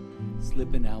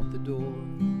slipping out the door.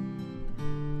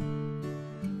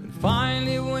 And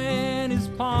finally when his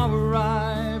pa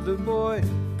arrived, the boy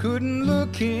couldn't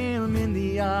look him in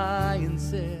the eye and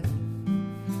said,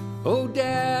 "Oh,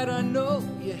 Dad, I know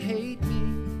you hate me."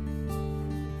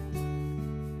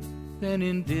 Then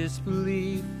in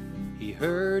disbelief he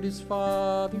heard his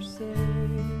father say,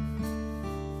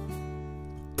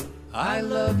 "I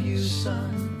love you,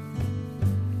 son.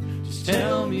 Just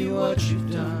tell me what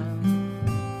you've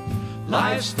done.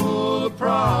 Life's full of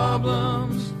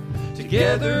problems.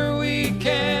 Together we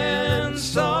can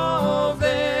solve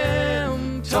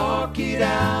them. Talk it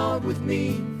out with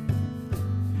me.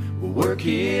 We'll work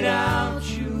it out,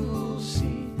 you'll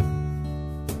see.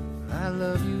 I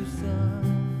love you, son."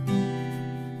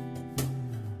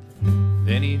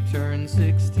 Then he turned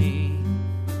 16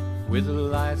 with a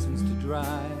license to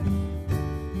drive,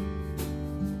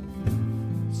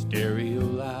 stereo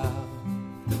loud,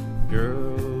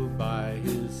 girl by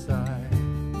his side.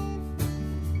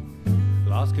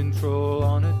 Lost control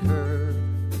on a curve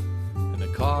and the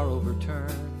car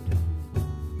overturned,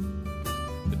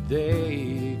 but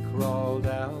they crawled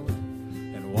out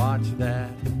and watched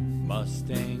that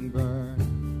Mustang burn.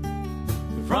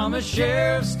 From a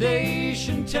sheriff's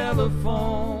station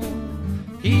telephone,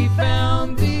 he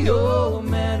found the old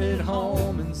man at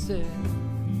home and said,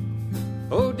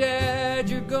 "Oh, Dad,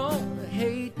 you're gonna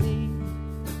hate me."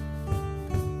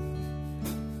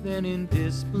 Then in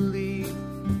disbelief,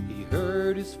 he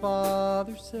heard his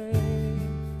father say,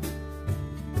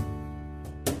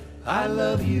 "I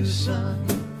love you, son.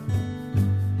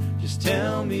 Just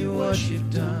tell me what you've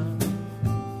done.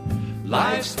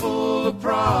 Life's full of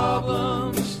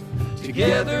problems.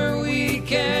 Together we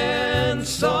can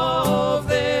solve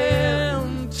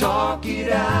them. Talk it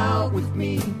out with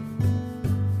me.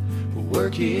 We'll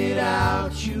work it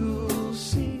out, you'll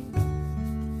see.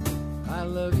 I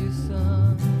love you,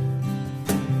 son."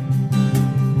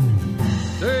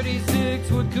 36,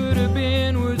 what could have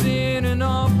been, was in an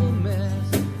awful mess.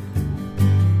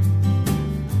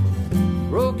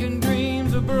 Broken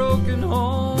dreams, a broken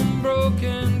home,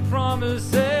 broken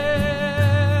promises.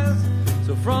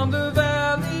 So from the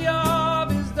valley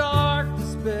of his dark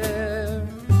despair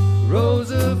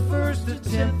rose a first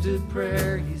attempted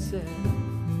prayer. He said,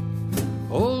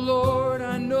 "Oh Lord,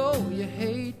 I know you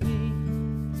hate me."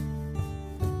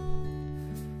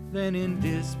 Then in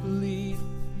disbelief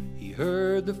he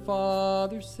heard the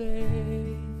Father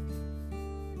say,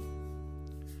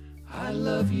 "I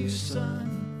love you,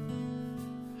 son.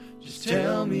 Just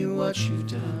tell me what you've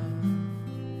done.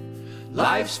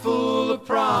 Life's full of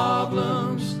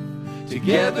problems.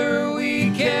 Together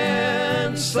we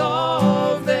can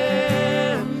solve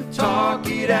them. Talk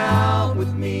it out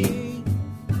with me.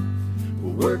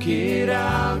 We'll work it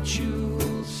out,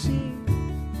 you'll see.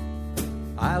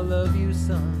 I love you,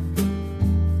 son."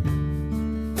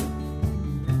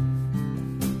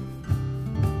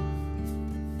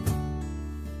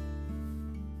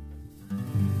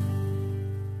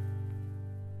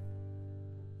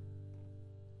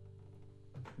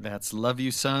 That's Love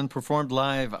You, Son, performed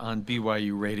live on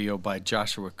BYU Radio by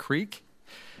Joshua Creek.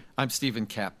 I'm Stephen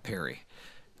Cap Perry.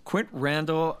 Quint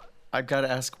Randall I've got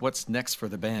to ask, what's next for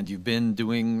the band? You've been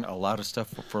doing a lot of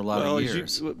stuff for a lot of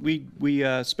years.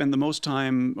 We spend the most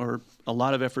time or a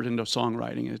lot of effort into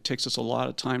songwriting. It takes us a lot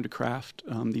of time to craft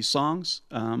these songs.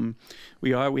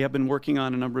 We have been working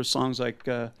on a number of songs like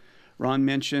Ron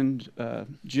mentioned.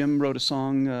 Jim wrote a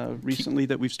song recently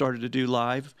that we've started to do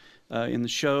live in the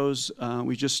shows.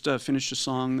 We just finished a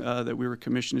song that we were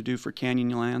commissioned to do for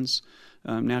Canyonlands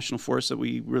National Forest that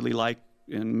we really like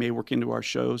and may work into our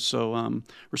shows. So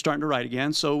we're starting to write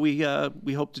again. So we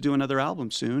hope to do another album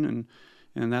soon,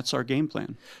 and that's our game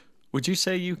plan. Would you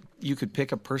say you could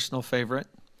pick a personal favorite,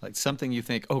 like something you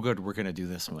think, oh, good, we're going to do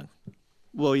this one?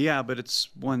 Well, yeah, but it's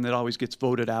one that always gets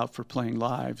voted out for playing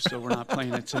live, so we're not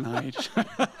playing it tonight.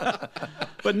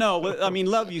 But no, I mean,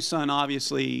 Love You, Son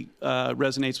obviously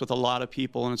resonates with a lot of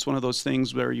people, and it's one of those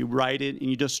things where you write it and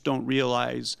you just don't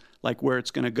realize like where it's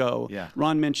going to go. Yeah.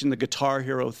 Ron mentioned the Guitar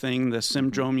Hero thing, the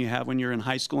syndrome you have when you're in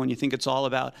high school and you think it's all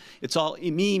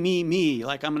me,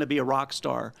 like I'm going to be a rock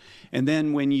star. And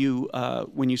then when you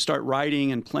start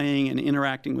writing and playing and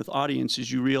interacting with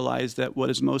audiences, you realize that what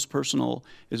is most personal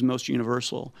is most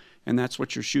universal. And that's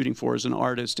what you're shooting for as an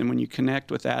artist. And when you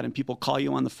connect with that and people call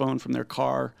you on the phone from their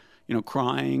car,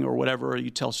 crying or whatever, or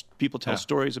people tell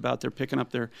stories about they're picking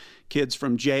up their kids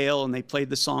from jail and they played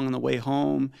the song on the way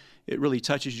home, it really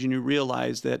touches you and you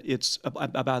realize that it's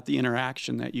about the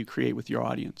interaction that you create with your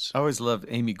audience. I always loved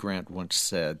Amy Grant once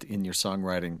said in your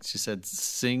songwriting, she said,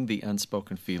 sing the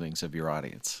unspoken feelings of your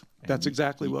audience. That's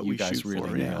exactly what we shoot for. You guys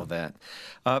really nail that.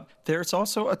 There's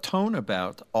also a tone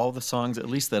about all the songs, at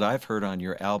least that I've heard on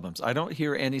your albums. I don't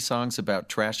hear any songs about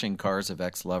trashing cars of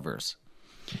ex-lovers.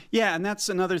 Yeah, and that's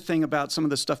another thing about some of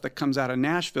the stuff that comes out of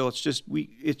Nashville.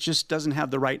 It just doesn't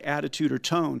have the right attitude or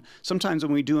tone. Sometimes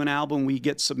when we do an album, we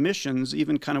get submissions,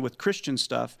 even kind of with Christian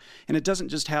stuff, and it doesn't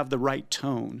just have the right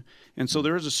tone. And so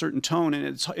there is a certain tone, and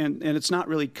it's not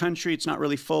really country, it's not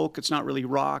really folk, it's not really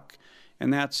rock.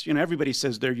 And that's, everybody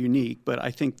says they're unique, but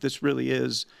I think this really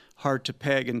is hard to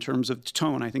peg in terms of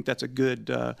tone. I think that's a good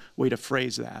way to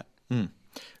phrase that.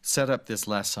 Set up this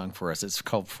last song for us. It's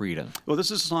called Freedom. Well,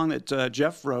 this is a song that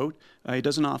Jeff wrote. He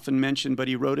doesn't often mention, but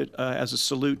he wrote it as a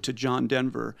salute to John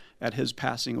Denver at his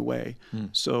passing away.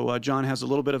 So John has a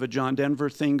little bit of a John Denver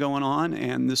thing going on,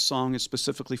 and this song is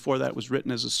specifically for that. It was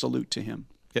written as a salute to him.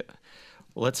 Yeah.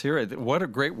 Well, let's hear it. What a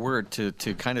great word to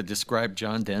kind of describe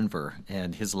John Denver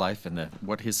and his life and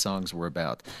what his songs were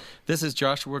about. This is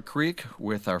Joshua Creek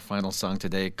with our final song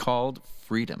today called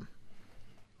Freedom.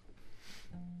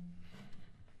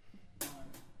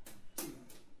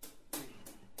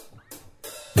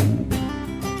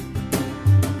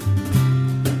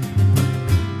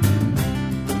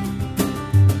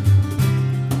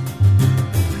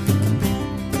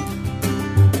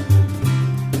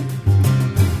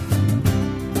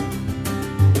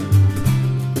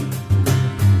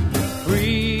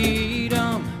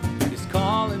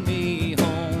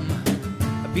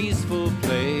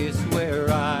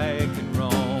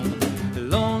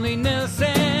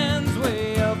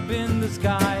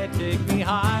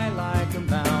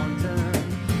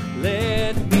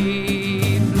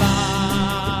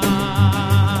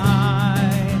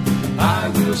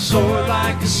 Soar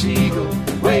like a seagull,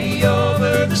 way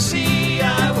over the sea.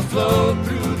 I will float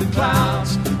through the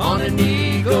clouds on an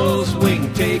eagle's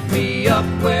wing. Take me up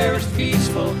where it's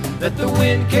peaceful, let the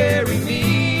wind carry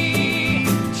me.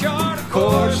 Chart a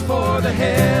course for the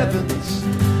heavens,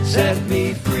 set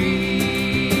me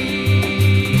free.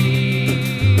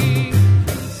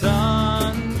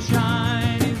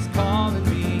 Sunshine is calling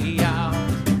me out,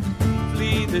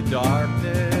 flee the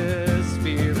darkness,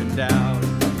 fear and doubt.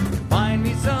 Find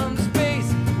me some space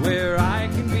where I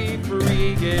can be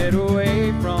free. Get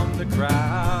away from the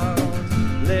crowd.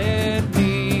 Let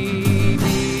me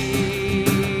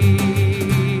be.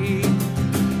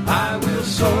 I will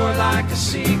soar like a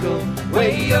seagull,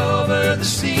 way over the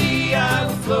sea. I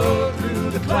will float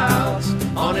through the clouds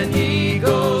on an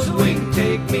eagle's wing.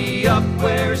 Take me up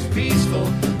where it's peaceful,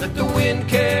 let the wind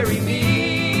carry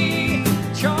me.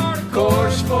 Chart a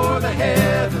course for the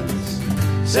heavens,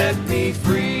 set me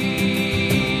free.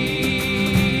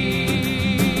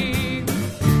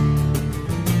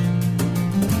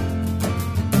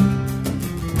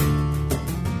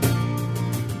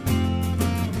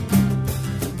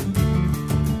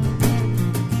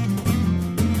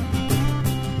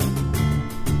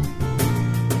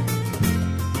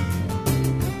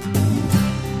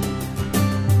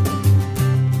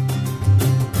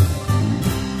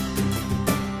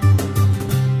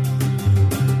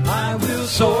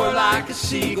 Soar like a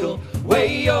seagull,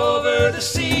 way over the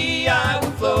sea. I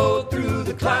will float through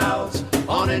the clouds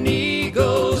on an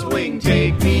eagle's wing.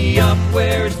 Take me up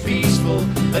where it's peaceful,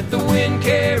 let the wind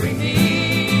carry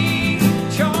me.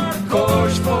 Chart a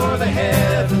course for the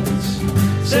heavens,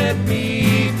 set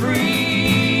me free.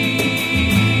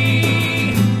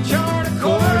 Chart a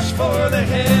course for the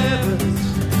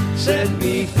heavens, set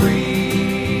me free.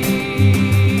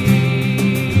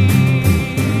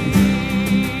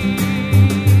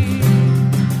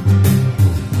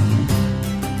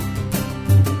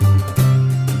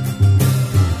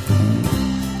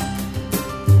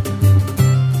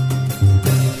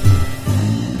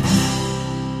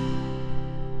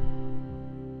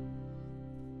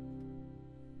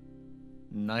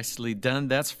 Nicely done.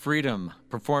 That's Freedom,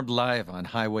 performed live on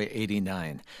Highway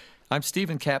 89. I'm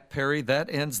Stephen Cap Perry.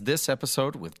 That ends this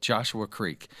episode with Joshua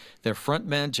Creek. Their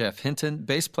frontman, Jeff Hinton,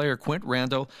 bass player Quint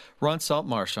Randall, Ron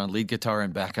Saltmarsh on lead guitar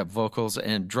and backup vocals,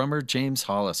 and drummer James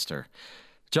Hollister.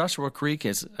 Joshua Creek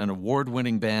is an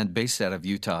award-winning band based out of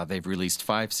Utah. They've released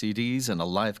 5 CDs and a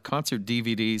live concert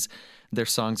DVDs. Their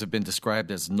songs have been described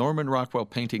as Norman Rockwell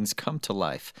paintings come to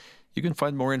life. You can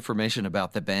find more information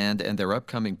about the band and their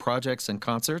upcoming projects and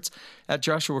concerts at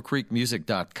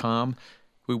joshuacreekmusic.com.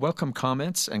 We welcome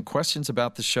comments and questions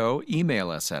about the show. Email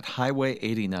us at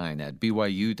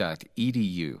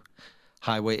highway89@byu.edu.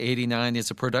 Highway 89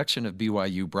 is a production of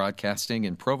BYU Broadcasting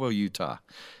in Provo, Utah.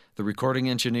 The recording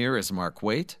engineer is Mark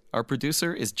Waite. Our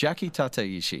producer is Jackie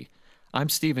Tataishi. I'm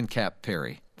Stephen Cap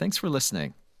Perry. Thanks for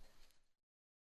listening.